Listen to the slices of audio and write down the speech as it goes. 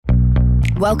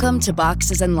Welcome to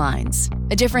Boxes and Lines,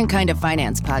 a different kind of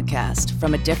finance podcast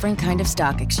from a different kind of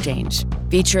stock exchange,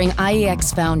 featuring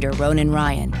IEX founder Ronan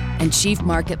Ryan and Chief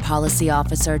Market Policy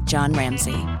Officer John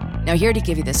Ramsey. Now here to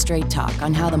give you the straight talk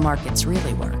on how the markets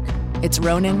really work, it's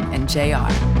Ronan and JR.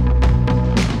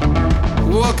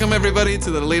 Welcome, everybody, to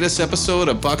the latest episode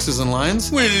of Boxes and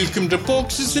Lines. Welcome to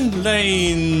Boxes and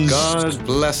Lines. God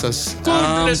bless us.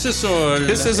 God bless us all.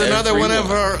 This is another one of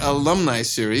our alumni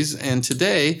series, and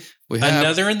today we have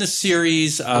another in the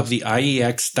series of the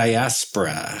IEX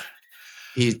diaspora.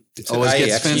 He always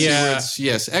gets fancy words.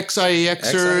 Yes,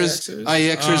 ex-IEXers,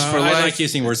 IEXers for life. I like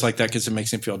using words like that because it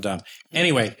makes me feel dumb.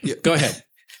 Anyway, Go ahead.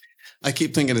 I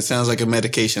keep thinking it sounds like a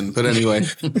medication, but anyway,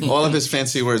 all of his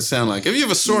fancy words sound like, if you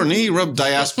have a sore knee, rub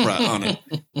diaspora on it.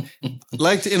 I'd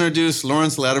like to introduce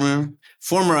Lawrence Latimer,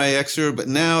 former IEXer, but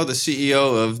now the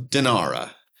CEO of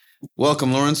Dinara.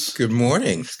 Welcome, Lawrence. Good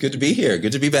morning. It's good to be here.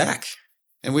 Good to be back.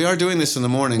 And we are doing this in the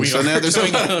morning, so now there's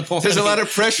a lot of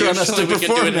pressure on us to perform. We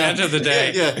can do it at the end of the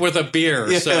day with a beer.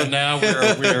 Yeah. So now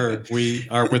we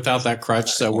are without that crutch,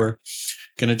 so we're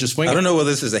going to just wing it. I don't know whether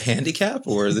this is a handicap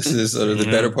or this is sort of the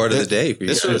better part of the day for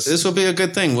you. This will be a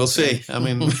good thing. We'll see. I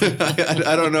mean,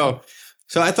 I don't know.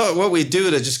 So I thought what we'd do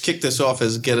to just kick this off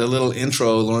is get a little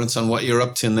intro, Lawrence, on what you're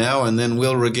up to now, and then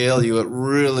we'll regale you at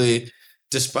really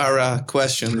disparate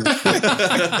questions.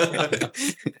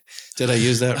 Did I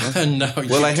use that wrong? No.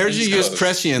 Well, I heard you use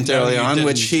prescient early on,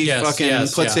 which he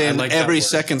puts in like every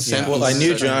second sentence. Well, I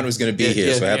knew John was going to be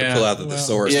here, so I had to pull out the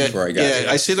thesaurus before I got here.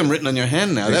 I see them written on your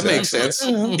hand now. That makes sense.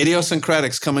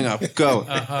 Idiosyncratics coming up. Go.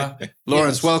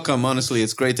 Lawrence, welcome. Honestly,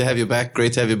 it's great to have you back.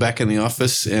 Great to have you back in the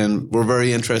office. And we're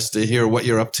very interested to hear what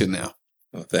you're up to now.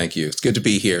 Well, thank you. It's good to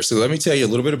be here. So let me tell you a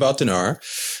little bit about Dinara.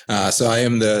 So I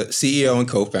am the CEO and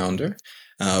co-founder.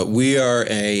 We are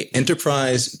a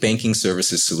enterprise banking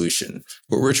services solution.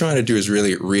 What we're trying to do is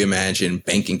really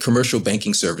reimagine commercial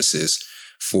banking services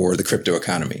for the crypto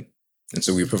economy. And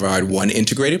so we provide one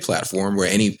integrated platform where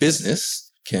any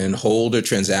business can hold or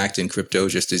transact in crypto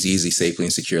just as easy, safely,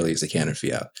 and securely as they can in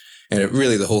fiat. And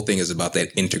the whole thing is about that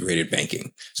integrated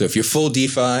banking. So if you're full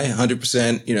DeFi,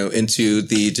 100%, into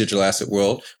the digital asset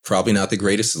world, probably not the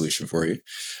greatest solution for you.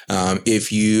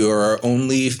 If you are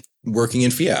only working in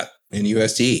fiat, in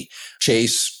USD,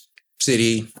 Chase,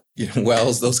 Citi,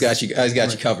 Wells, those guys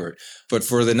got you covered. But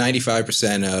for the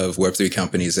 95% of Web3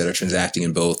 companies that are transacting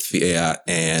in both fiat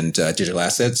and digital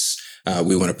assets,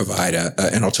 we want to provide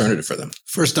an alternative for them.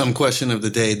 First dumb question of the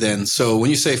day then. So when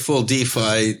you say full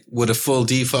DeFi, would a full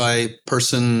DeFi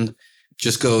person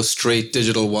just go straight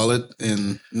digital wallet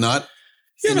and not?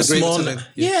 You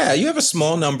have a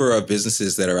small number of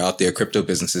businesses that are out there, crypto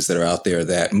businesses that are out there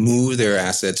that move their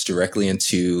assets directly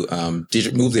into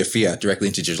move their fiat directly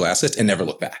into digital assets and never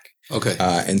look back. Okay.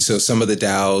 And so some of the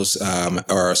DAOs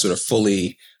are sort of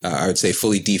fully, I would say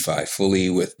fully DeFi,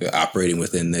 fully operating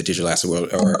within the digital asset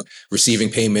world, or receiving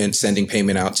payment, sending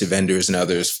payment out to vendors and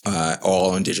others,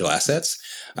 all on digital assets.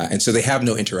 And so they have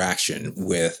no interaction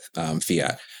with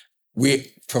fiat. We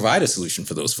provide a solution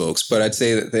for those folks, but I'd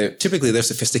say that they're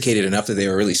sophisticated enough that they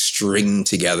are really stringing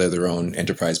together their own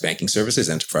enterprise banking services,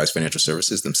 enterprise financial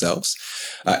services themselves.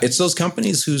 It's those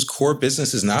companies whose core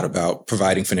business is not about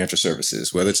providing financial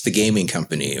services, whether it's the gaming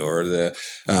company or the,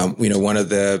 one of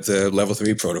the level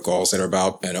 3 protocols that are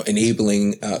about,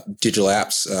 enabling digital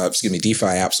apps, DeFi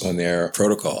apps on their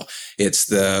protocol. It's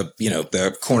the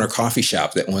corner coffee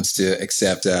shop that wants to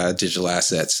accept digital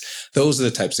assets. Those are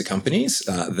the types of companies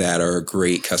that are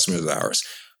great customers of ours.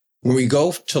 When we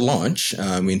go to launch,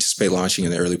 we anticipate launching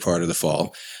in the early part of the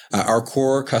fall. Our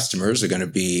core customers are going to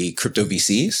be crypto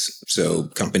VCs, so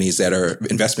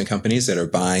investment companies that are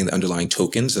buying the underlying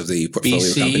tokens of the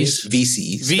portfolio companies.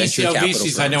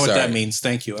 VCs. I know what that means.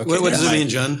 Thank you. Okay. What does it mean,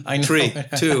 John? I know. 3,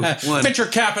 2, 1. Venture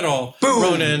capital. Boom.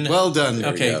 Ronan. Well done.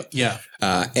 Okay. Yeah.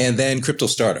 And then crypto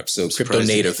startups, so crypto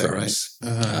native firms.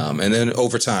 Right. And then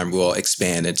over time, we'll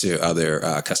expand into other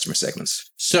customer segments.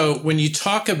 So when you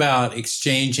talk about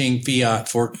exchanging fiat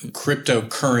for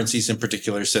cryptocurrencies in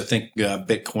particular, so think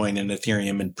Bitcoin and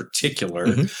Ethereum in particular,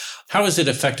 how is it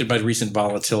affected by recent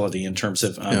volatility in terms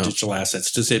of digital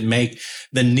assets? Does it make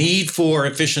the need for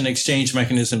efficient exchange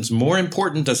mechanisms more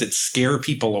important? Does it scare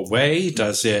people away?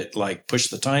 Does it push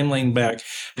the timeline back?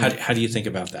 How do you think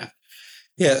about that?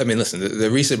 Yeah, I mean, listen, the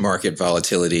recent market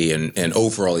volatility and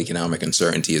overall economic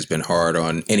uncertainty has been hard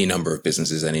on any number of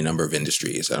businesses, any number of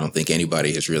industries. I don't think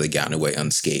anybody has really gotten away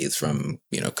unscathed from,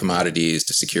 commodities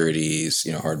to securities,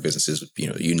 hard businesses,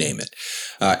 you name it.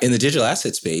 In the digital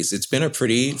asset space, it's been a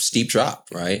pretty steep drop,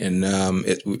 right? And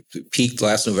it peaked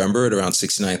last November at around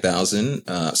 69,000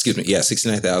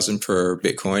 per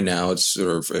Bitcoin. Now it's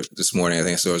sort of, this morning, I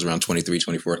think I saw it was around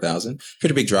 24,000.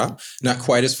 Pretty big drop. Not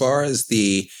quite as far as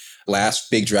the last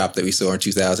big drop that we saw in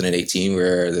 2018,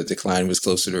 where the decline was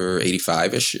closer to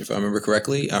 85-ish, if I remember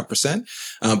correctly, percent.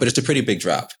 But it's a pretty big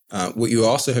drop. What you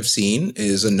also have seen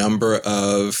is a number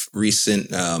of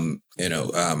recent,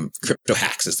 crypto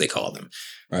hacks, as they call them,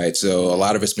 right? So a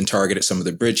lot of it's been targeted at some of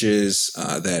the bridges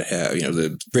that have,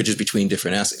 the bridges between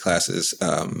different asset classes.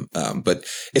 But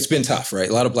it's been tough, right?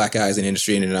 A lot of black eyes in the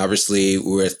industry. And obviously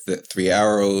with the 3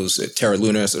 Arrows, Terra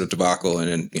Luna sort of debacle,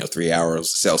 and then, 3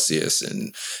 Arrows, Celsius,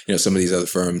 and, some of these other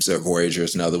firms, Voyager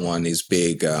is another one, these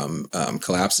big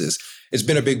collapses. It's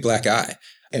been a big black eye.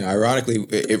 And ironically,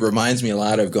 it reminds me a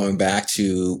lot of going back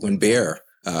to when Bear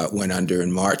went under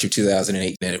in March of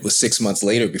 2008, and it was 6 months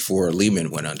later before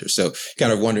Lehman went under. So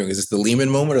kind of wondering, is this the Lehman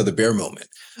moment or the Bear moment?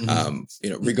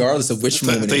 Mm-hmm. Regardless of which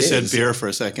moment they it said is. Bear for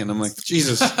a second. I'm like,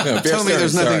 Jesus, no, tell me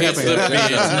there's nothing happening.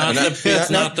 It's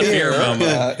not the Bear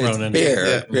moment, Ronan.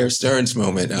 Bear Stearns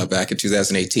moment back in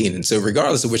 2018. And so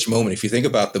regardless of which moment, if you think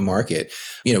about the market,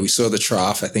 we saw the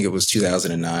trough, I think it was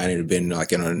 2009. It had been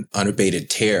like an unabated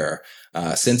tear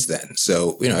since then.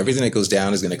 So, everything that goes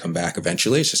down is going to come back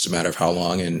eventually. It's just a matter of how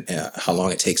long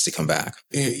it takes to come back.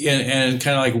 And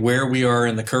kind of like where we are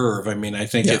in the curve. I mean, I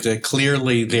think that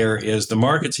clearly there is, the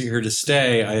markets are here to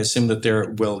stay. I assume that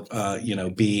there will,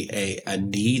 be a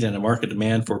need and a market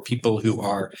demand for people who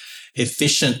are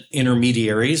efficient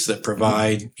intermediaries that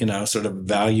provide, sort of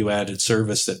value added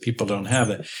service that people don't have.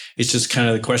 It's just kind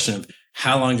of the question of,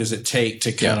 how long does it take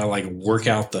to kind of like work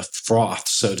out the froth,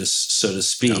 so to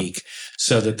speak,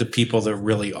 so that the people that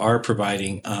really are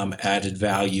providing added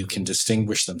value can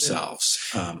distinguish themselves?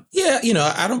 I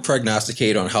don't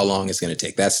prognosticate on how long it's going to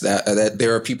take. That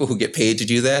there are people who get paid to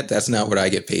do that. That's not what I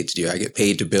get paid to do. I get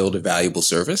paid to build a valuable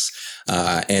service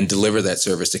and deliver that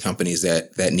service to companies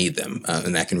that need them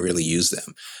and that can really use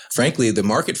them. Frankly, the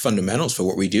market fundamentals for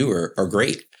what we do are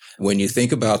great. When you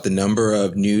think about the number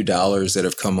of new dollars that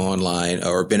have come online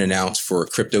or been announced for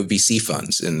crypto VC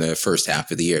funds in the first half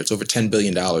of the year, it's over $10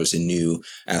 billion in new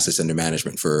assets under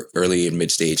management for early and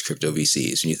mid-stage crypto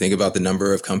VCs. And you think about the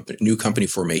number of new company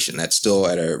formation, that's still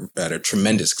at a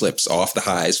tremendous clips off the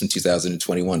highs from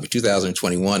 2021. But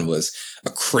 2021 was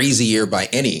a crazy year by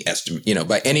any estimate,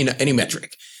 by any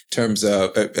metric. Terms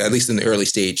of, at least in the early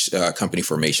stage company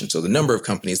formation. So the number of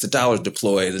companies, the dollars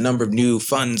deployed, the number of new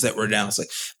funds that were announced,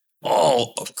 like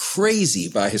all crazy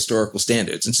by historical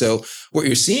standards. And so what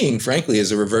you're seeing, frankly,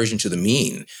 is a reversion to the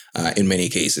mean in many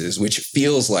cases, which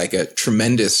feels like a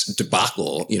tremendous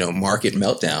debacle, market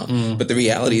meltdown. But the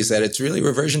reality is that it's really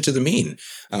reversion to the mean.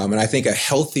 And I think a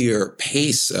healthier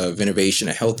pace of innovation,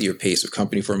 a healthier pace of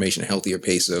company formation, a healthier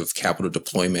pace of capital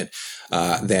deployment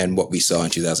than what we saw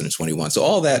in 2021. So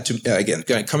all that, again,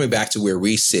 coming back to where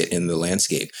we sit in the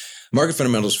landscape, market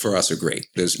fundamentals for us are great.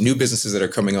 There's new businesses that are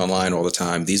coming online all the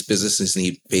time. These businesses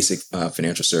need basic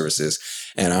financial services.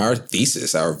 And our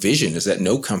thesis, our vision is that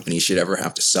no company should ever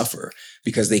have to suffer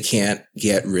because they can't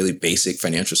get really basic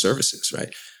financial services,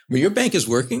 right? When your bank is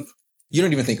working, you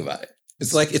don't even think about it.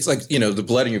 It's like the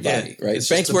blood in your body, right?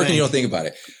 Bank's working, you don't think about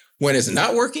it. When it's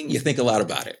not working, you think a lot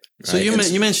about it. Right? So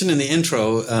you mentioned in the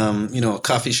intro, a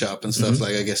coffee shop and stuff,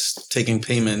 like, I guess, taking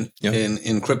payment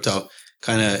in crypto.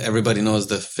 Kind of everybody knows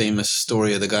the famous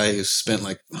story of the guy who spent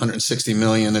like $160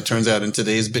 million. It turns out in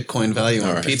today's Bitcoin value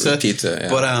on pizza. Yeah.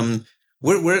 But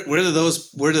where do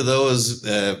those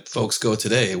folks go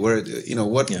today?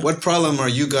 What problem are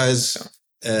you guys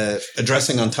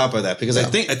addressing on top of that? Because I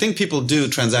think people do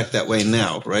transact that way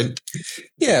now, right?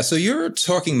 Yeah. So you're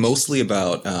talking mostly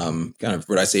about kind of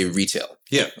what I say retail.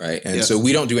 Yeah. Right. And so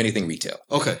we don't do anything retail.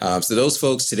 Okay. So those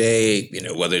folks today,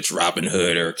 whether it's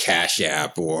Robinhood or Cash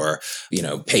App or,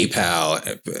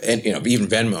 PayPal and, even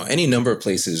Venmo, any number of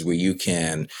places where you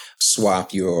can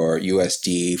swap your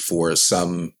USD for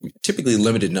some typically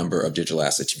limited number of digital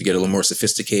assets. If you get a little more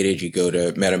sophisticated, you go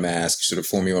to MetaMask, sort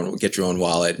of get your own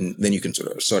wallet, and then you can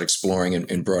sort of start exploring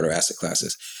in broader asset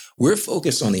classes. We're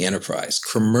focused on the enterprise,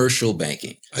 commercial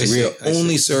banking. So we are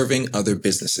only serving other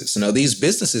businesses. So now these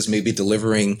businesses may be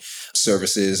delivering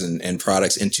services and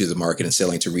products into the market and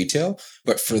selling to retail.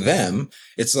 But for them,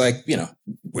 it's like,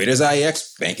 where does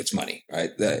IEX bank its money, right?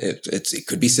 It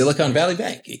could be Silicon Valley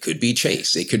Bank. It could be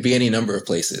Chase. It could be any number of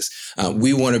places.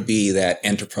 We want to be that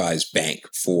enterprise bank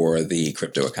for the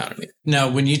crypto economy. Now,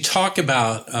 when you talk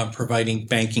about providing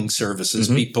banking services,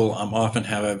 people often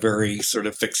have a very sort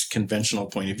of fixed conventional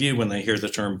point of view when they hear the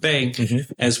term bank.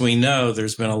 As we know,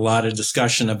 there's been a lot of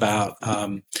discussion about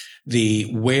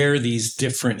where these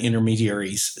different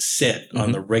intermediaries sit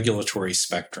on the regulatory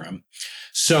spectrum.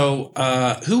 So,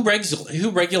 who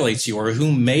regulates you, or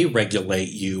who may regulate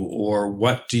you, or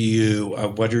what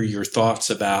are your thoughts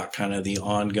about kind of the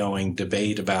ongoing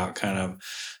debate about kind of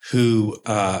who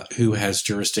has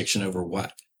jurisdiction over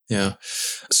what? Yeah.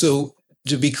 So,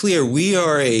 to be clear, we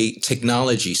are a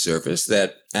technology service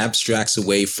that abstracts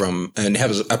away from and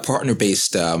has a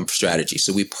partner-based strategy.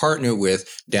 So we partner with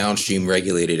downstream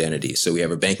regulated entities. So we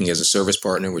have a banking as a service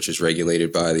partner, which is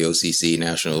regulated by the OCC,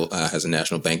 has a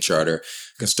national bank charter,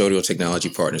 custodial technology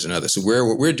partners, and others. So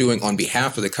what we're doing on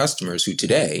behalf of the customers who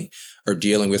today are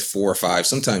dealing with 4 or 5,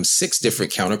 sometimes 6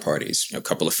 different counterparties. A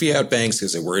couple of fiat banks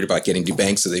because they're worried about getting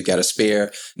debanked, so they've got a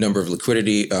spare number of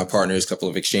liquidity partners, a couple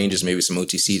of exchanges, maybe some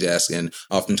OTC desks, and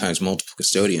oftentimes multiple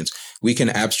custodians. We can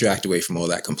abstract away from all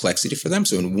that complexity for them.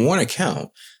 So in one account,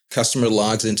 customer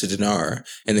logs into Dinar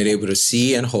and they're able to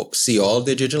see all of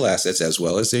their digital assets as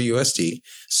well as their USD,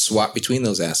 swap between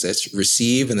those assets,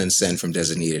 receive, and then send from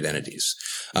designated entities.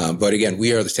 But again,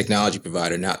 we are the technology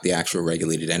provider, not the actual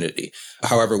regulated entity.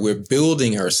 However, we're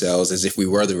building ourselves as if we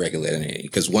were the regulated entity,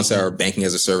 because once our banking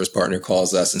as a service partner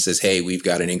calls us and says, hey, we've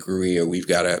got an inquiry or we've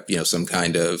got some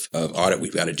kind of audit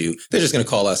we've got to do, they're just going to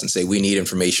call us and say, we need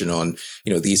information on,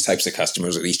 these types of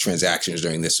customers or these transactions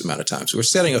during this amount of time. So we're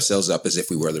setting ourselves up as if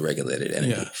we were the regulated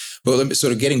entity. Yeah. But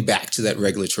sort of getting back to that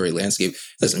regulatory landscape,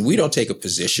 listen, we don't take a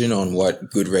position on what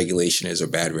good regulation is or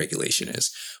bad regulation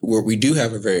is. Where we do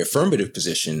have a very affirmative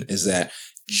position is that,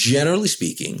 generally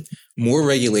speaking, more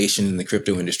regulation in the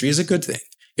crypto industry is a good thing.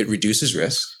 It reduces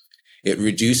risk. It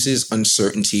reduces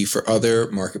uncertainty for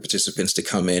other market participants to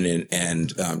come in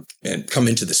and come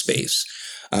into the space.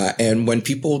 And when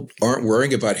people aren't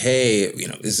worrying about, hey,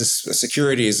 is this a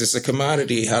security? Is this a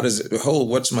commodity? How does it hold?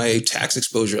 What's my tax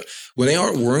exposure? When they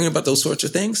aren't worrying about those sorts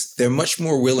of things, they're much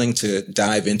more willing to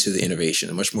dive into the innovation,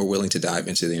 they're much more willing to dive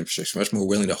into the infrastructure, much more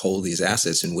willing to hold these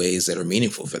assets in ways that are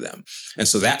meaningful for them. And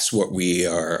so that's what we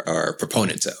are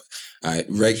proponents of.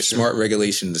 Smart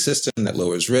regulation in the system that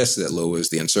lowers risk, that lowers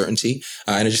the uncertainty,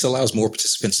 and it just allows more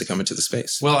participants to come into the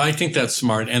space. Well, I think that's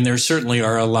smart. And there certainly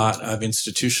are a lot of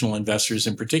institutional investors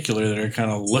in particular that are kind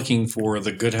of looking for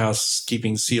the good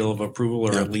housekeeping seal of approval,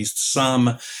 or at least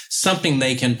something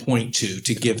they can point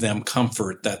to give them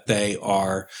comfort that they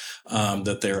are,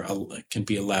 can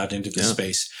be allowed into the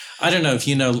space. I don't know if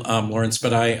you know, Lawrence,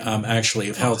 but I actually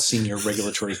have held senior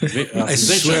regulatory positions. I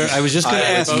swear, I was just going to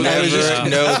ask. I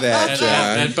know that.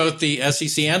 And both the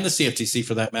SEC and the CFTC,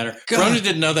 for that matter. Rona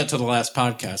didn't know that till the last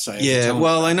podcast.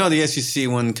 I know the SEC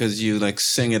one because you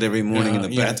sing it every morning in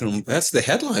the bathroom. That's the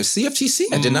headline. CFTC.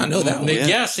 I did not know that one.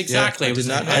 Yes, exactly.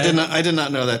 I did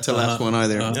not know that till last one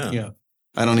either.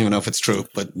 I don't even know if it's true,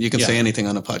 but you can say anything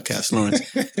on a podcast, Lawrence.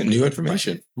 New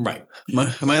information. Right. Am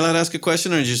I allowed to ask a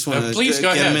question, or you just want to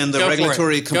get him in the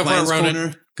regulatory compliance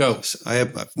corner? Go.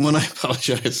 One, I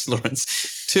apologize,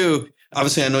 Lawrence. 2,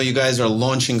 obviously, I know you guys are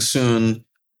launching soon.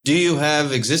 Do you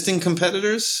have existing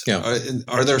competitors? Yeah.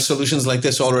 Are there solutions like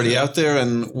this already out there?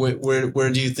 And where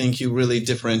do you think you really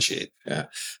differentiate? Yeah,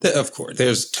 of course.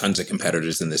 There's tons of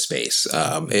competitors in this space.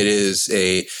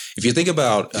 If you think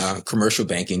about commercial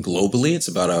banking globally, it's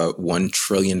about a $1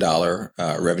 trillion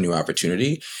revenue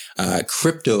opportunity.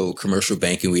 Crypto commercial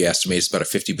banking, we estimate, is about a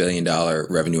 $50 billion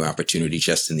revenue opportunity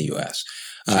just in the U.S.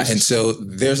 And so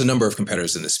there's a number of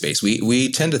competitors in this space.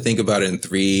 We tend to think about it in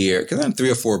 3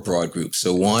 or 4 broad groups.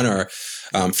 So one are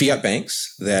fiat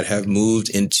banks that have moved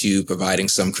into providing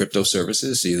some crypto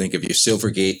services. So you think of your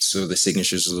Silvergates or the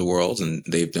Signatures of the world, and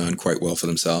they've done quite well for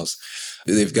themselves.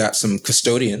 They've got some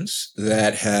custodians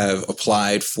that have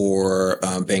applied for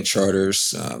bank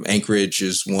charters. Anchorage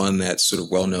is one that's sort of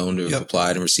well known to have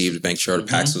applied and received a bank charter.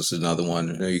 Paxos is another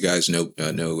one. I know you guys know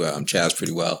Chaz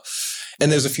pretty well.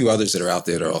 And there's a few others that are out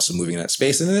there that are also moving in that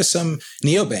space. And then there's some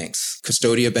neobanks.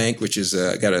 Custodia Bank, which is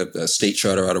got a state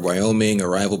charter out of Wyoming,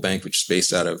 Arrival Bank, which is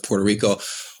based out of Puerto Rico.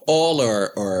 All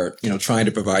are trying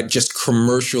to provide just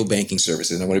commercial banking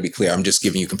services. And I want to be clear, I'm just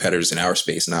giving you competitors in our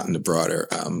space, not in the broader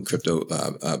crypto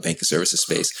banking services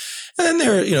space. And then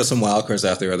there are some wildcards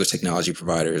out there, other technology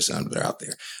providers that are out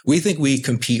there. We think we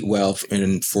compete well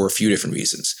for a few different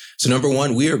reasons. So number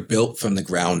one, we are built from the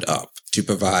ground up to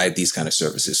provide these kind of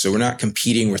services. So we're not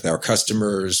competing with our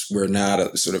customers. We're not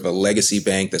a sort of a legacy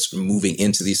bank that's moving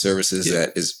into these services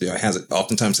that is,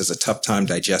 oftentimes has a tough time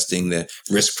digesting the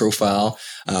risk profile,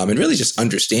 and really just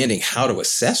understanding how to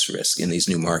assess risk in these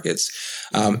new markets.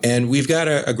 And we've got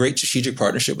a great strategic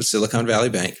partnership with Silicon Valley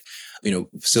Bank.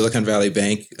 Silicon Valley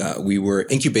Bank, we were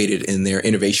incubated in their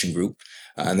innovation group.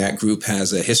 And that group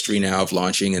has a history now of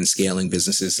launching and scaling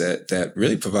businesses that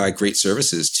really provide great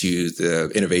services to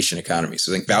the innovation economy.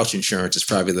 So I think Vouch Insurance is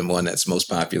probably the one that's most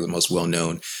popular, most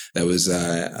well-known, that was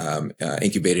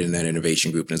incubated in that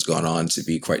innovation group and has gone on to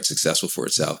be quite successful for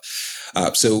itself.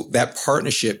 So that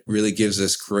partnership really gives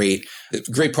us great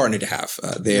partner to have.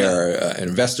 They are an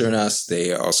investor in us.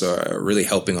 They also are really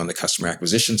helping on the customer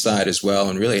acquisition side as well,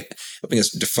 and really helping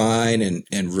us define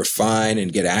and refine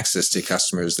and get access to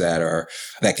customers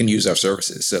that can use our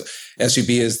services. So SVB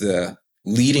is the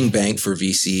leading bank for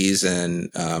VCs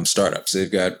and startups.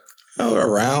 They've got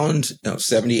around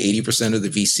 70, 80% of the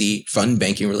VC fund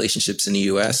banking relationships in the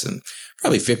US, and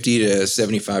probably 50 to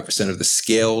 75% of the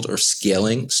scaled or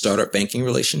scaling startup banking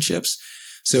relationships.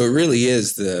 So it really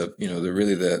is the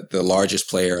largest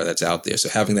player that's out there. So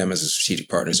having them as a strategic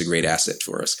partner is a great asset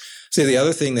for us. So the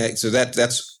other thing that's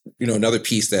another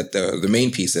piece that the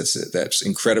main piece that's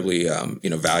incredibly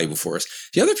valuable for us.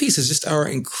 The other piece is just our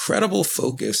incredible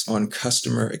focus on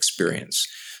customer experience.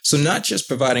 So not just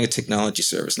providing a technology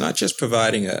service, not just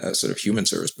providing a sort of human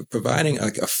service, but providing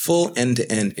a full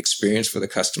end-to-end experience for the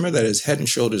customer that is head and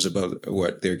shoulders above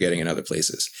what they're getting in other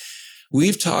places.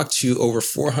 We've talked to over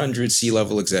 400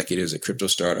 C-level executives at crypto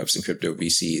startups and crypto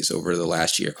VCs over the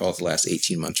last year, call it the last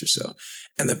 18 months or so.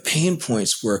 And the pain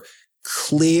points were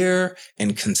clear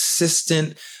and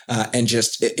consistent, and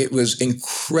just it was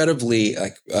incredibly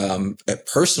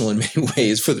personal in many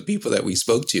ways for the people that we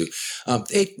spoke to. I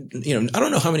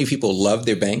don't know how many people love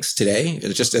their banks today,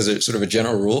 just as a sort of a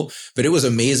general rule, but it was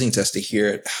amazing to us to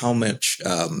hear how much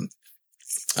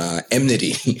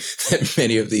enmity that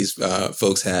many of these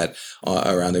folks had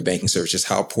around their banking service, just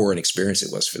how poor an experience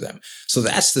it was for them. So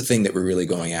that's the thing that we're really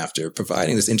going after,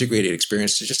 providing this integrated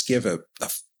experience to just give a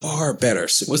far better,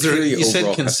 superior you said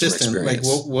overall consistent, customer experience.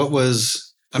 like what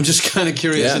was, I'm just kind of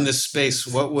curious in this space,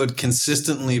 what would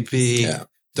consistently be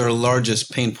their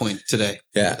largest pain point today?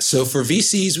 Yeah. So for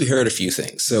VCs, we heard a few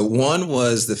things. So one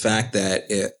was the fact that,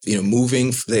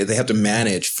 they have to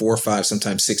manage 4 or 5,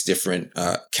 sometimes 6 different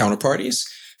counterparties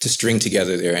to string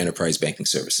together their enterprise banking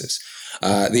services.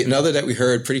 Another that we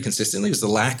heard pretty consistently was the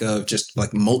lack of just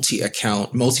like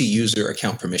multi-user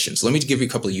account permissions. Let me give you a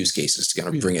couple of use cases to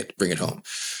kind of bring it home.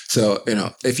 So,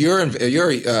 if you're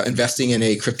investing in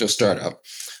a crypto startup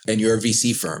and you're a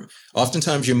VC firm,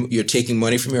 oftentimes you're taking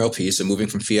money from your LPs, so moving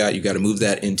from fiat, you got to move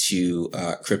that into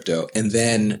crypto, and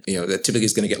then that typically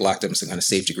is going to get locked up in some kind of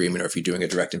safety agreement, or if you're doing a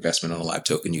direct investment on a live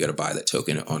token, you got to buy that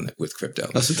token with crypto.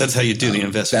 That's how you do the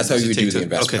investment. That's how you do the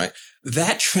investment, right?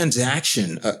 That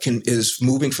transaction is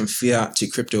moving from fiat to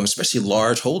crypto, especially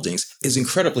large holdings, is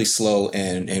incredibly slow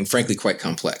and frankly quite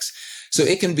complex. So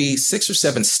it can be 6 or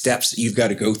 7 steps that you've got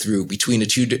to go through between the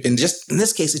two. And just in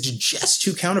this case, it's just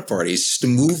 2 counterparties just to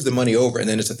move the money over. And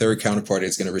then it's a third counterparty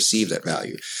that's going to receive that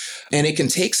value. And it can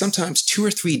take sometimes 2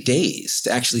 or 3 days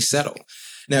to actually settle.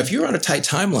 Now, if you're on a tight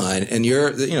timeline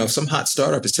and some hot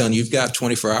startup is telling you you've got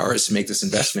 24 hours to make this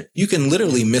investment, you can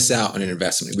literally miss out on an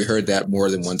investment. We heard that more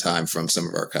than one time from some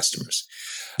of our customers.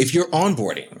 If you're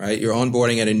onboarding, right, you're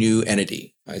onboarding at a new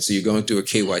entity, right? So you're going through a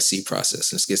KYC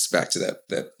process. And this gets back to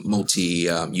that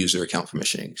multi-user account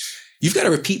permissioning. You've got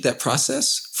to repeat that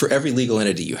process for every legal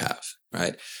entity you have,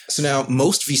 right? So now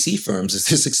most VC firms, if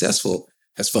they're successful,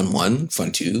 has Fund 1,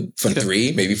 Fund 2, Fund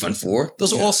 3, maybe Fund 4.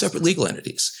 Those are all separate legal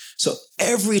entities. So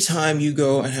every time you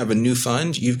go and have a new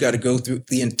fund, you've got to go through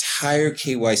the entire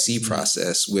KYC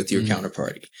process with your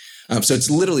counterparty. So it's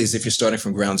literally as if you're starting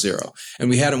from ground zero. And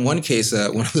we had in one case,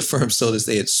 one of the firms told us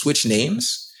they had switched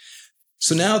names.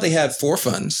 So now they had 4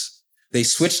 funds. They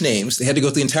switched names. They had to go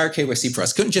through the entire KYC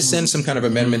process. Couldn't just send some kind of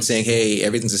amendment saying, hey,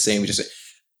 everything's the same.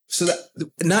 So that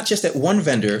not just at one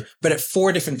vendor, but at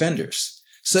 4 different vendors.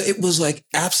 So it was like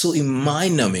absolutely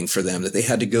mind-numbing for them that they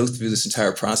had to go through this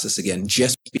entire process again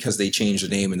just because they changed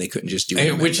the name and they couldn't just do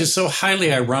it. Which is so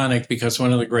highly ironic because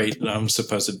one of the great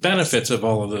supposed benefits of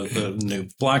all of the new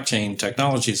blockchain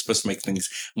technology is supposed to make things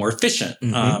more efficient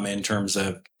in terms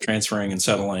of transferring and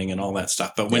settling and all that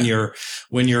stuff. But when you're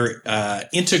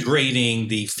integrating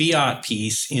the fiat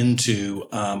piece into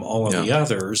all of the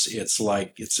others, it's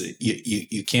like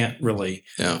you can't really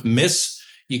miss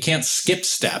you can't skip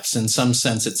steps. In some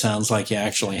sense, it sounds like you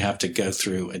actually have to go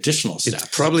through additional steps.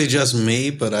 It's probably just me,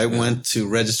 but I went to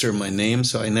register my name.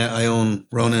 So I own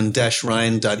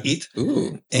Ronan-Ryan.eth.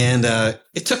 Ooh. And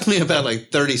it took me about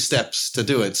like 30 steps to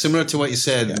do it. Similar to what you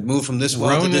said, move from this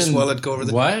wallet to this wallet, go over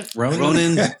the... What?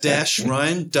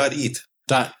 Ronan-Ryan.eth.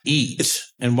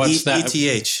 .eth. And what's that?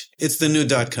 ETH. It's the new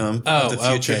 .com. Oh, of the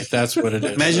future. okay. That's what it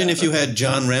is. Imagine if you had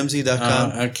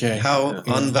JohnRamsey.com. Okay. How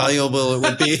unvaluable it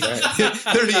would be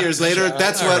 30 years later.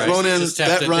 That's what Ronan,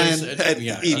 that Ryan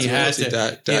had.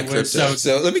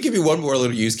 So let me give you one more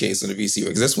little use case on the VC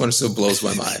because this one still blows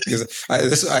my mind because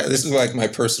this is like my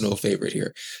personal favorite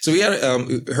here. So we had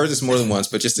heard this more than once,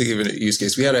 but just to give it a use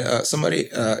case, we had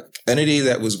entity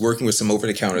that was working with some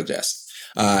over-the-counter desks.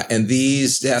 And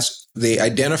these desks, they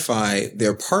identify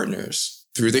their partners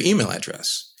through their email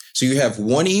address. So you have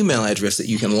one email address that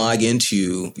you can log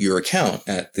into your account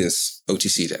at this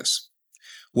OTC desk.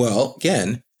 Well,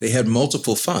 again, they had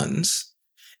multiple funds.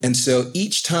 And so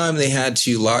each time they had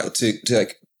to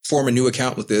like form a new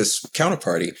account with this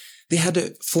counterparty, they had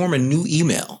to form a new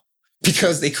email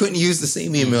because they couldn't use the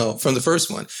same email from the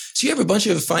first one. So you have a bunch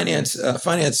of finance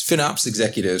FinOps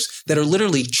executives that are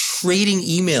literally trading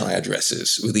email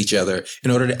addresses with each other in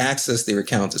order to access their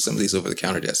accounts at some of these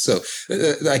over-the-counter desks. So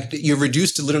like you're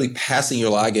reduced to literally passing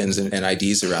your logins and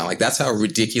IDs around. Like that's how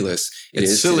ridiculous it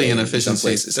is. It's silly today inefficiency. In some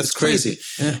places. That's it's crazy.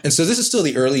 Yeah. And so this is still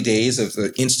the early days of the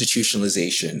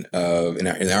institutionalization of,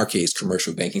 in our case,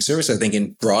 commercial banking service. I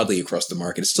think broadly across the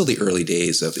market, it's still the early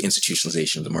days of the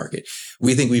institutionalization of the market.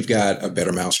 We think we've got a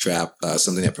better mousetrap,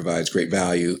 something that provides great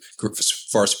value,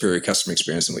 far superior customer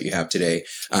experience than what you have today,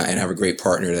 and have a great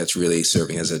partner that's really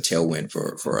serving as a tailwind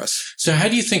for us. So how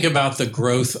do you think about the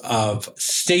growth of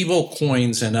stable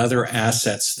coins and other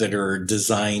assets that are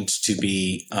designed to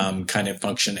be kind of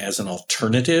function as an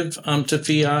alternative to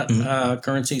fiat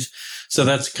currencies? So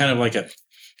that's kind of like a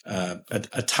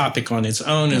topic on its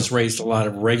own, has raised a lot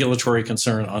of regulatory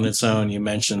concern on its own. You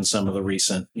mentioned some of the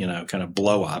recent, kind of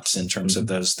blow-ups in terms of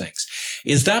those things.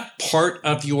 Is that part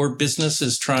of your business,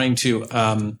 is trying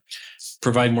to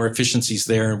provide more efficiencies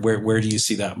there? And where do you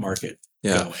see that market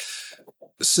going?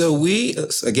 So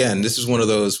this is one of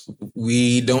those,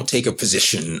 we don't take a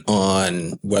position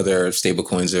on whether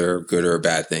stablecoins are good or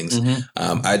bad things.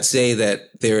 I'd say that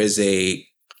there is a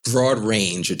broad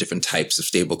range of different types of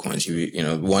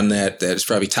stablecoins. One that is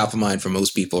probably top of mind for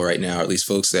most people right now, or at least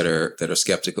folks that are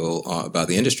skeptical about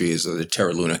the industry, is the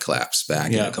Terra Luna collapse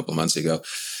back a couple of months ago.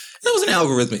 That was an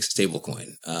algorithmic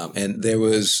stablecoin, and there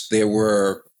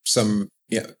were some.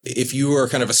 If you were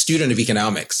kind of a student of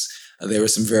economics, there were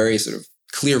some very sort of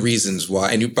clear reasons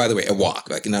why. And by the way, a WOC,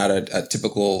 like not a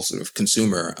typical sort of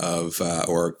consumer of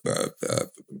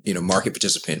market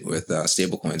participant with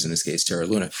stablecoins, in this case Terra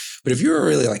Luna. But if you're a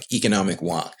really like economic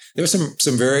WOC, there were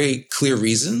some very clear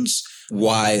reasons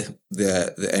why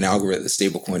an algorithm, the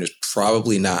stablecoin, is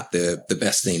probably not the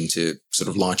best thing to sort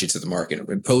of launch into the market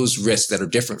and pose risks that are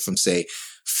different from, say,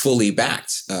 fully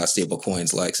backed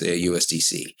stablecoins like, say, a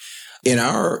USDC. In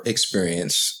our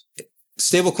experience,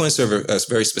 stablecoins serve a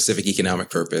very specific economic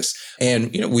purpose.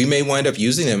 And, we may wind up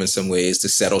using them in some ways to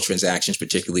settle transactions,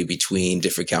 particularly between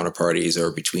different counterparties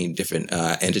or between different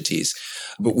entities.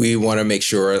 But we want to make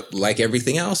sure, like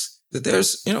everything else, that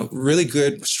there's, really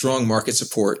good, strong market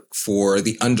support for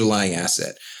the underlying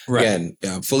asset. Right. Again,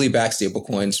 fully backed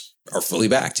stablecoins are fully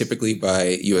backed typically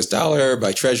by US dollar,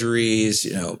 by treasuries,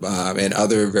 and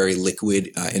other very liquid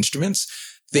instruments.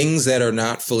 Things that are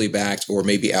not fully backed or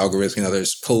maybe algorithmic and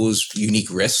others pose unique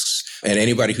risks, and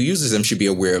anybody who uses them should be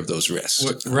aware of those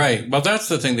risks. Right. Well, that's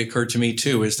the thing that occurred to me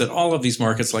too, is that all of these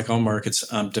markets, like all markets,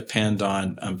 depend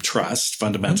on trust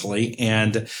fundamentally.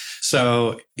 And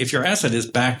so if your asset is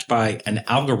backed by an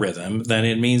algorithm, then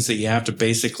it means that you have to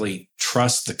basically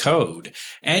trust the code,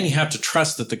 and you have to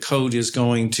trust that the code is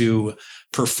going to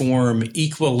perform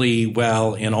equally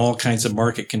well in all kinds of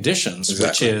market conditions,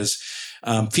 which is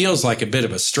feels like a bit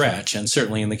of a stretch. And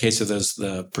certainly in the case of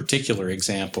the particular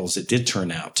examples, it did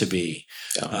turn out to be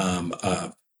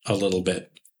a little bit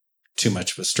too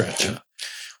much of a stretch.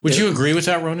 Would you agree with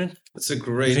that, Ronan? That's a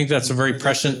great. I think that's a very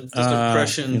prescient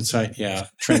insight. Yeah,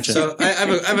 trenchant. So I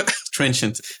have a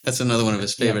trenchant. That's another one of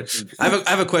his favorites. Yeah.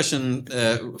 I have a question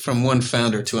from one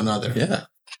founder to another. Yeah.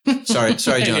 Sorry,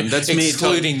 John. That's me.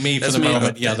 Excluding me for the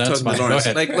moment. Yeah, that's fine. Go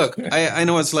ahead. Like, look, I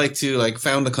know what it's like to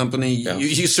found a company. Yeah.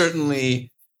 You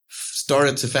certainly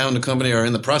started to found a company, or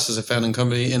in the process of founding a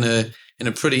company, in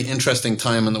a pretty interesting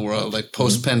time in the world, like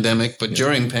post-pandemic, but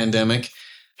during pandemic.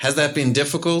 Has that been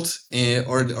difficult,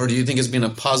 or do you think it's been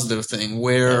a positive thing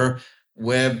where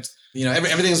web,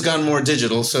 everything's gone more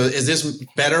digital? So is this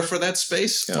better for that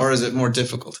space, or is it more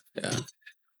difficult? Yeah.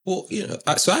 Well,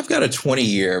 so I've got a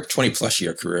 20 plus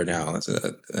year career now. That's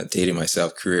a dating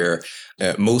myself career,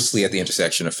 mostly at the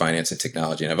intersection of finance and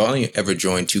technology. And I've only ever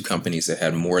joined 2 companies that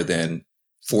had more than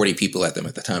 40 people at them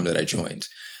at the time that I joined.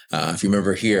 If you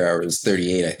remember here, I was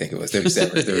 38, I think it was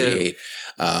 37 or 38.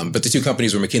 Yeah. But the 2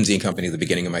 companies were McKinsey & Company at the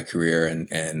beginning of my career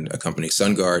and a company,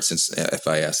 SunGard, since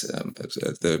FIS,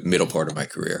 the middle part of my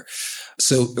career.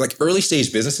 So like early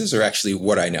stage businesses are actually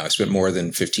what I know. I spent more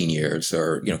than 15 years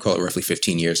or, call it roughly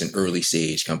 15 years in early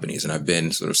stage companies. And I've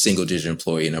been sort of single digit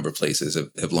employee in a number of places,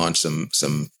 have launched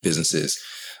some businesses.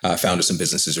 Founded some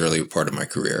businesses early part of my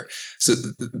career. So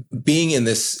being in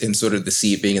sort of the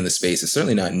seat, being in the space is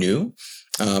certainly not new.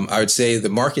 I would say the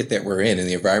market that we're in and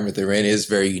the environment that we're in is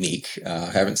very unique.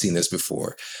 I haven't seen this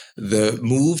before. The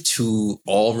move to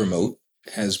all remote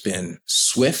has been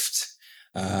swift,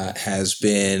 has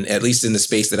been, at least in the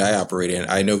space that I operate in,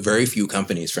 I know very few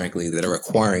companies, frankly, that are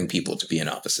requiring people to be in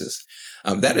offices.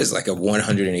 That is like a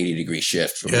 180-degree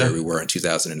shift from where we were in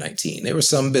 2019. There were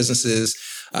some businesses,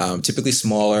 typically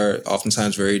smaller,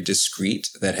 oftentimes very discreet,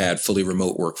 that had fully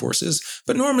remote workforces.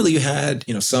 But normally you had,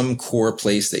 some core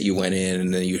place that you went in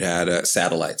and then you had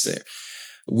satellites there.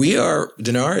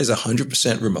 Dinar is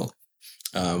 100% remote.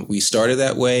 We started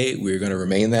that way. We're going to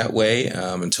remain that way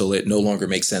until it no longer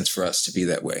makes sense for us to be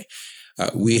that way.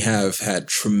 We have had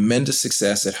tremendous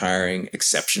success at hiring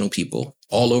exceptional people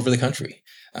all over the country.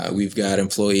 We've got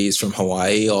employees from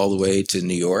Hawaii all the way to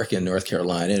New York and North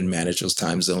Carolina and manage those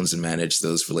time zones and manage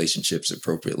those relationships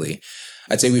appropriately.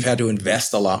 I'd say we've had to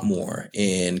invest a lot more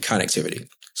in connectivity.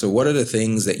 So what are the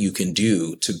things that you can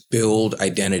do to build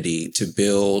identity, to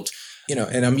build,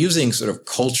 and I'm using sort of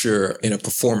culture in a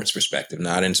performance perspective,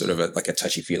 not in sort of a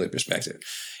touchy-feely perspective.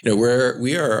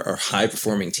 We are a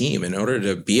high-performing team. In order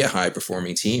to be a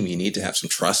high-performing team, you need to have some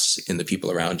trust in the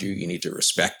people around you. You need to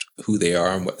respect who they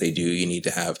are and what they do. You need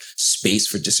to have space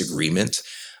for disagreement.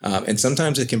 And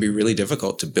sometimes it can be really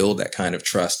difficult to build that kind of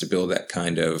trust, to build that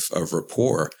kind of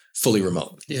rapport fully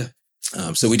remote. Yeah.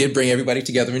 So we did bring everybody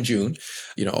together in June,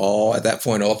 all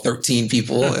 13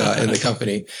 people in the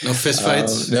company. No fist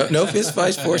fights? No fist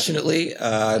fights, fortunately.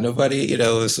 Nobody,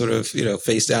 sort of,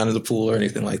 face down in the pool or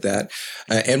anything like that.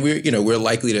 And we're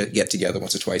likely to get together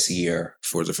once or twice a year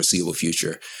for the foreseeable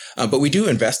future. But we do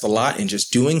invest a lot in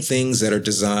just doing things that are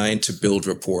designed to build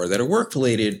rapport, that are work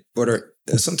related, but are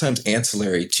sometimes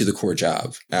ancillary to the core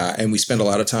job. And we spend a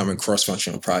lot of time in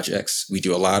cross-functional projects. We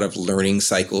do a lot of learning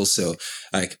cycles. So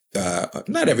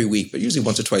not every week, but usually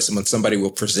once or twice a month, somebody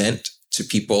will present to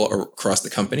people across the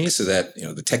company so that,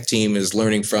 the tech team is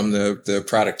learning from the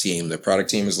product team. The product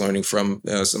team is learning from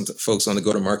some folks on the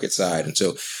go-to-market side. And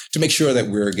so to make sure that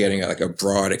we're getting a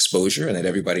broad exposure and that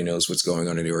everybody knows what's going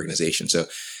on in the organization. So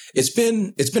it's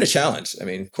been a challenge. I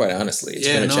mean, quite honestly, it's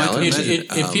been a challenge.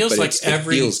 It feels like it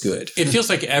feels good. It feels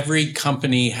like every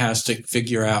company has to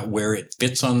figure out where it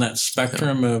fits on that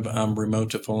spectrum of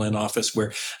remote to full in office.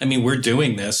 We're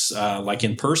doing this like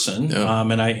in person,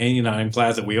 and I'm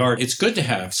glad that we are. It's good to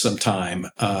have some time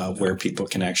where people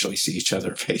can actually see each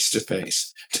other face to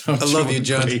face. I love you,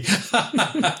 John.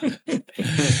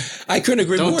 I couldn't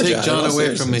agree more. Don't take John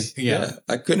away from me. Yeah,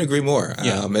 I couldn't agree more.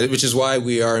 Yeah. Which is why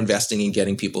we are investing in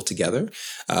getting people together.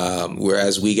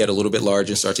 Whereas we get a little bit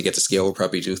larger and start to get to scale, we'll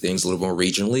probably do things a little more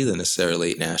regionally than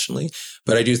necessarily nationally.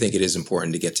 But I do think it is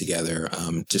important to get together,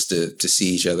 just to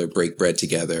see each other, break bread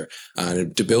together,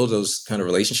 to build those kind of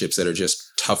relationships that are just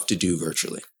tough to do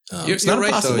virtually. It's not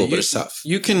impossible, but it's tough.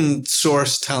 You can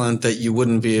source talent that you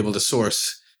wouldn't be able to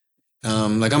source.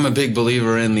 I'm a big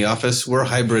believer in the office. We're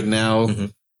hybrid now. Mm-hmm.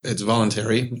 It's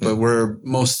voluntary, but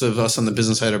most of us on the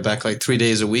business side are back like 3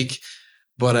 days a week.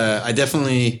 But I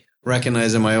definitely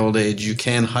recognize in my old age, you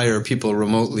can hire people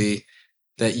remotely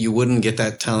that you wouldn't get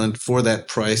that talent for that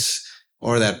price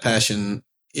or that passion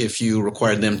if you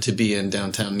required them to be in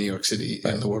downtown New York City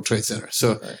in the World Trade Center.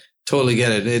 So totally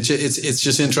get it. It's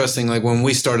just interesting. Like when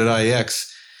we started IEX,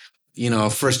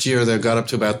 first year there got up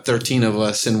to about 13 of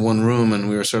us in one room and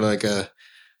we were sort of like a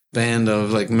band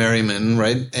of like merry men,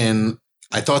 right? And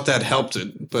I thought that helped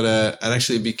it, but I'd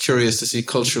actually be curious to see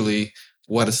culturally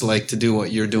what it's like to do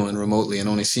what you're doing remotely and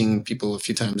only seeing people a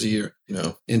few times a year.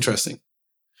 No. Interesting.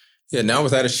 Yeah, now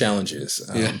without its challenges.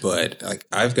 But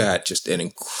I've got just an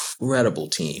incredible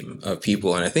team of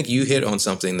people. And I think you hit on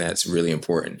something that's really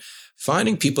important.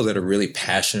 Finding people that are really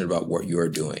passionate about what you're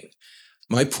doing.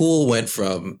 My pool went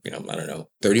from,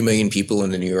 30 million people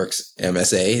in the New York's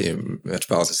MSA, the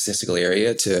Metropolitan Statistical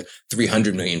Area, to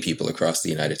 300 million people across the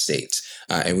United States.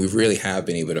 And we really have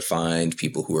been able to find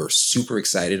people who are super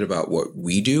excited about what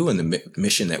we do and the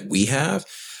mission that we have.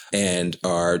 and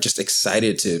are just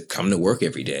excited to come to work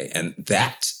every day. And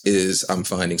that is, I'm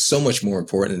finding, so much more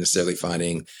important than necessarily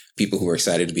finding people who are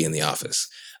excited to be in the office.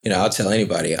 I'll tell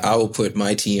anybody, I will put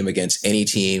my team against any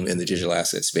team in the digital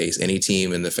asset space, any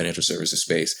team in the financial services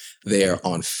space. They are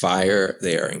on fire.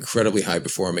 They are incredibly high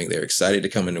performing. They're excited to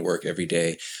come into work every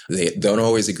day. They don't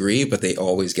always agree, but they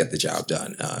always get the job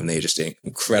done. And they're just an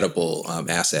incredible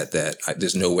asset that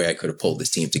there's no way I could have pulled this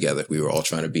team together if we were all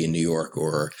trying to be in New York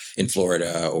or in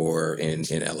Florida or in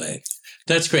LA.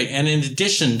 That's great. And in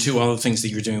addition to all the things that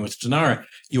you're doing with Donara,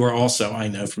 you are also, I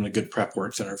know from the good prep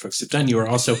work that our folks have done, you are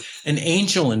also an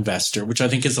angel investor, which I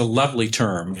think is a lovely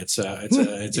term. It's a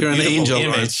You're beautiful an angel,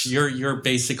 image. You're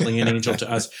basically an angel to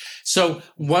us. So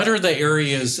what are the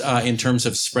areas in terms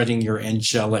of spreading your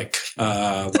angelic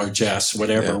largesse,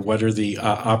 whatever? Yeah. What are the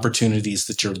opportunities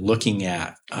that you're looking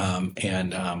at?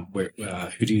 And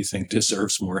who do you think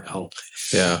deserves more help?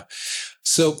 Yeah.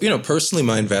 So, personally,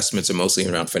 my investments are mostly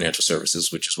around financial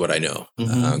services, which is what I know.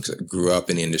 I grew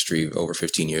up in the industry, over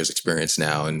 15 years experience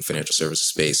now in financial services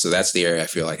space. So that's the area I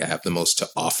feel like I have the most to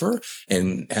offer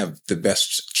and have the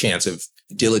best chance of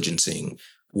diligencing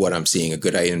what I'm seeing a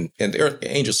good idea. And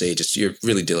angel stage, you're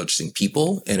really diligencing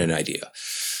people and an idea.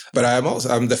 But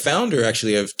I'm the founder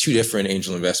actually of two different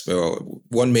angel investment,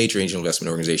 one major angel investment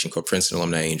organization called Princeton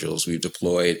Alumni Angels. We've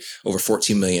deployed over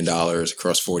 $14 million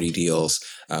across 40 deals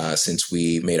since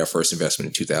we made our first investment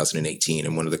in 2018,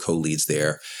 and one of the co-leads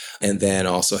there. And then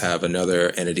also have another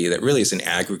entity that really is an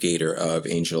aggregator of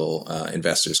angel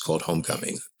investors called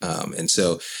Homecoming. And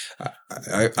so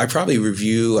I probably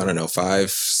review,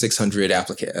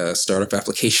 500-600 startup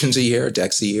applications a year,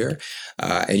 decks a year.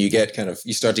 And you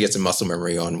start to get some muscle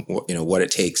memory on, what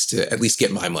it takes to at least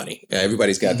get my money.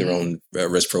 Everybody's got their own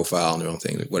risk profile and their own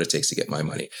thing, what it takes to get my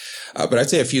money. But I'd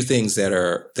say a few things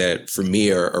that for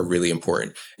me are really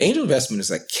important. Angel investment is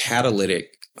a catalytic,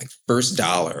 first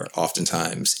dollar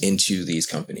oftentimes into these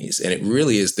companies. And it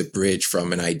really is the bridge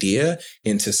from an idea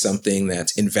into something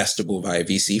that's investable by a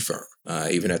VC firm,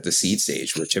 even at the seed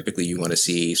stage, where typically you want to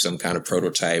see some kind of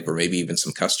prototype or maybe even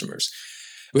some customers.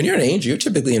 When you're an angel, you're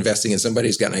typically investing in somebody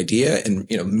who's got an idea and,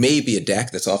 maybe a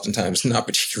deck that's oftentimes not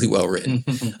particularly well written.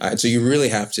 So you really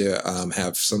have to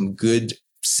have some good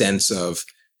sense of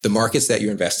the markets that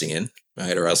you're investing in,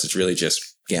 right? Or else it's really just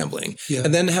gambling. Yeah.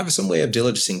 And then have some way of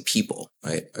diligencing people,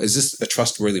 right? Is this a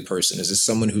trustworthy person? Is this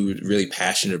someone who's really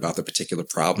passionate about the particular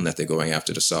problem that they're going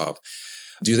after to solve?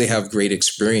 Do they have great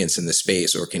experience in the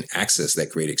space or can access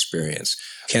that great experience?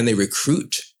 Can they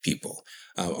recruit people?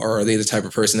 Or are they the type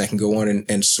of person that can go on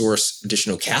and source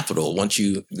additional capital once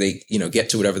they get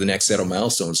to whatever the next set of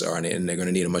milestones are, and they're going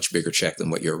to need a much bigger check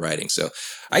than what you're writing. So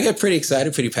I get pretty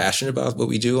excited, pretty passionate about what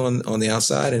we do on the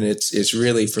outside, and it's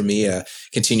really for me a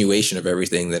continuation of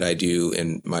everything that I do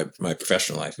in my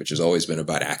professional life, which has always been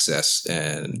about access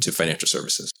and to financial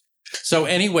services. So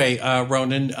anyway,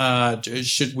 Ronan,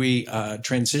 should we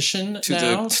transition to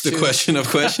now the question of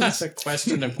questions? The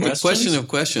question of questions. The question of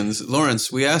questions.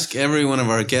 Lawrence, we ask every one of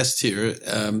our guests here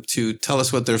to tell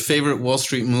us what their favorite Wall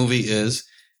Street movie is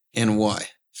and why.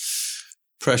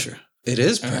 Pressure. It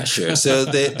is pressure. So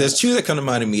there's two that come to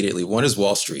mind immediately. One is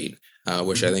Wall Street,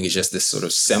 which I think is just this sort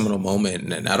of seminal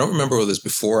moment. And I don't remember whether it was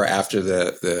before or after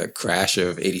the crash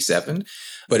of 87.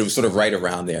 But it was sort of right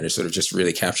around there, and it sort of just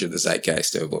really captured the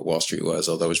zeitgeist of what Wall Street was,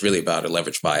 although it was really about a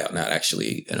leveraged buyout, not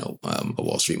actually, a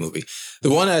Wall Street movie.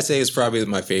 The one I'd say is probably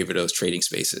my favorite of those Trading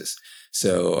Spaces.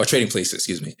 Or Trading Places,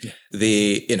 excuse me. Yeah.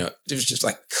 It was just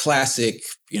like classic,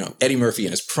 Eddie Murphy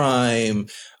in his prime.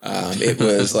 It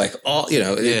was like all,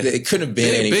 it couldn't have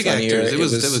been any big funnier. Actors. It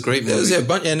was a great movie. It was a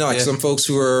bunch, and some folks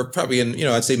who were probably in,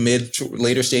 I'd say mid to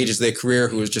later stages of their career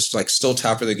who was just like still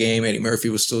top of the game. Eddie Murphy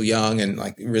was still young and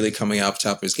like really coming up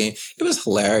top of his game. It was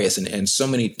hilarious in so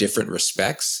many different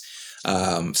respects.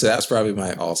 So that's probably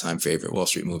my all-time favorite Wall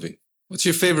Street movie. What's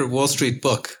your favorite Wall Street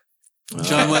book?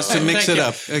 John wants to mix it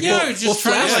up.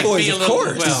 Flash Boys, of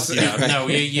course. Well, no,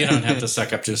 you don't have to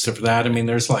suck up just for that. I mean,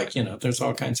 there's there's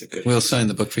all kinds of good. We'll sign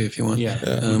the book for you if you want.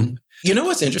 Yeah. You know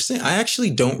what's interesting? I actually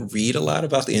don't read a lot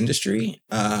about the industry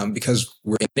because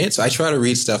we're in it. So I try to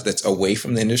read stuff that's away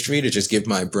from the industry to just give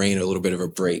my brain a little bit of a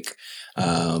break.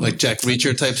 Like Jack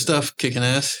Reacher type stuff, kicking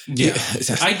ass. Yeah,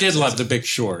 I did love The Big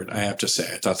Short. I have to say,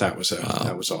 I thought that was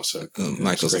also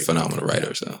Michael's a phenomenal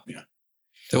writer. So yeah.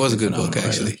 That was a good book,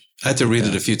 actually. I had to read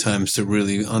it a few times to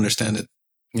really understand it.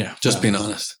 Yeah. Just being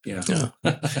honest. Yeah.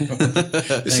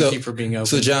 Thank you for being open.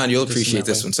 So, John, you'll appreciate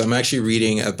this one. So I'm actually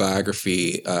reading a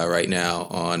biography right now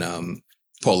on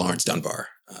Paul Laurence Dunbar.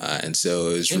 And so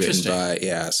it was written by,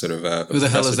 who the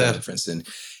hell is that? Princeton.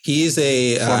 He's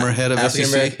a former head of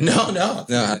SEC. No.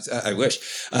 I wish.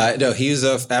 No, he was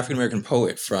an African American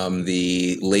poet from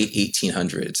the late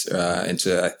 1800s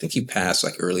into I think he passed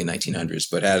like early 1900s,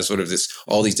 but had sort of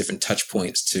all these different touch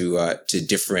points to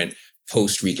different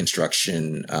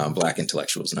post-Reconstruction Black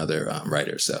intellectuals and other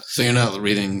writers. So you're not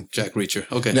reading Jack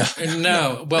Reacher, okay?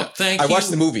 No. Well, thank you. I watch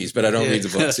the movies, but I don't read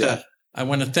the books. Yeah. I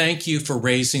want to thank you for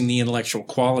raising the intellectual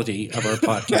quality of our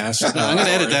podcast. I'm going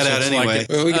to edit that out anyway.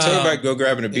 Well, we can talk about go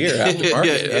grabbing a beer after the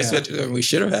market. We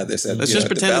should have had this. Let's just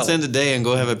pretend it's end of day and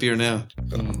go have a beer now.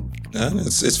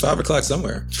 It's 5 o'clock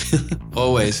somewhere.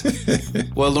 Always.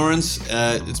 Well, Lawrence,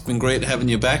 it's been great having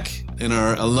you back in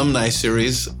our alumni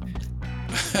series.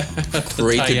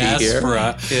 Great to be here.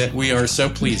 Yeah. We are so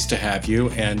pleased to have you,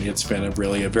 and it's been a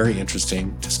very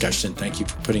interesting discussion. Thank you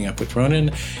for putting up with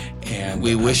Ronan, and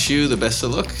we wish you the best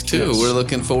of luck too. Yes. We're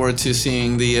looking forward to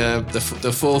seeing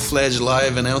the full-fledged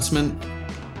live announcement.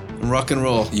 Rock and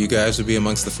roll. You guys would be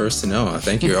amongst the first to know.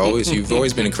 Thank you. You've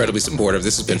always been incredibly supportive.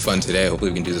 This has been fun today.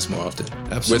 Hopefully we can do this more often.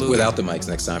 Absolutely. Without the mics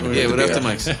next time. Yeah, without the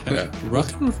mics. Rock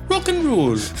and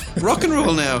roll. Rock and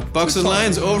roll now. Boxes and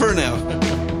Lines over now.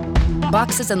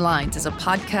 Boxes and Lines is a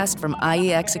podcast from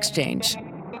IEX Exchange.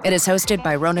 It is hosted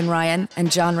by Ronan Ryan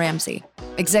and John Ramsey.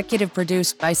 Executive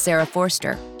produced by Sarah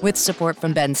Forster, with support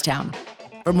from Benstown.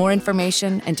 For more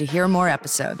information and to hear more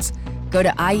episodes, go to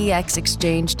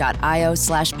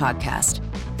iexexchange.io/podcast.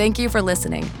 Thank you for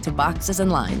listening to Boxes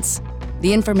and Lines.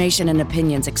 The information and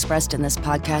opinions expressed in this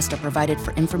podcast are provided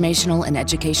for informational and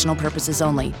educational purposes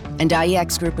only, and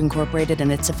IEX Group Incorporated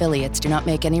and its affiliates do not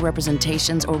make any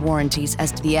representations or warranties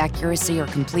as to the accuracy or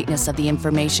completeness of the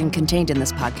information contained in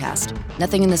this podcast.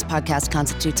 Nothing in this podcast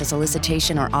constitutes a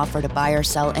solicitation or offer to buy or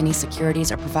sell any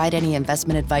securities or provide any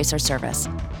investment advice or service.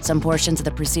 Some portions of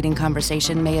the preceding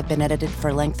conversation may have been edited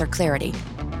for length or clarity.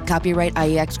 Copyright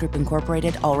IEX Group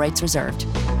Incorporated, all rights reserved.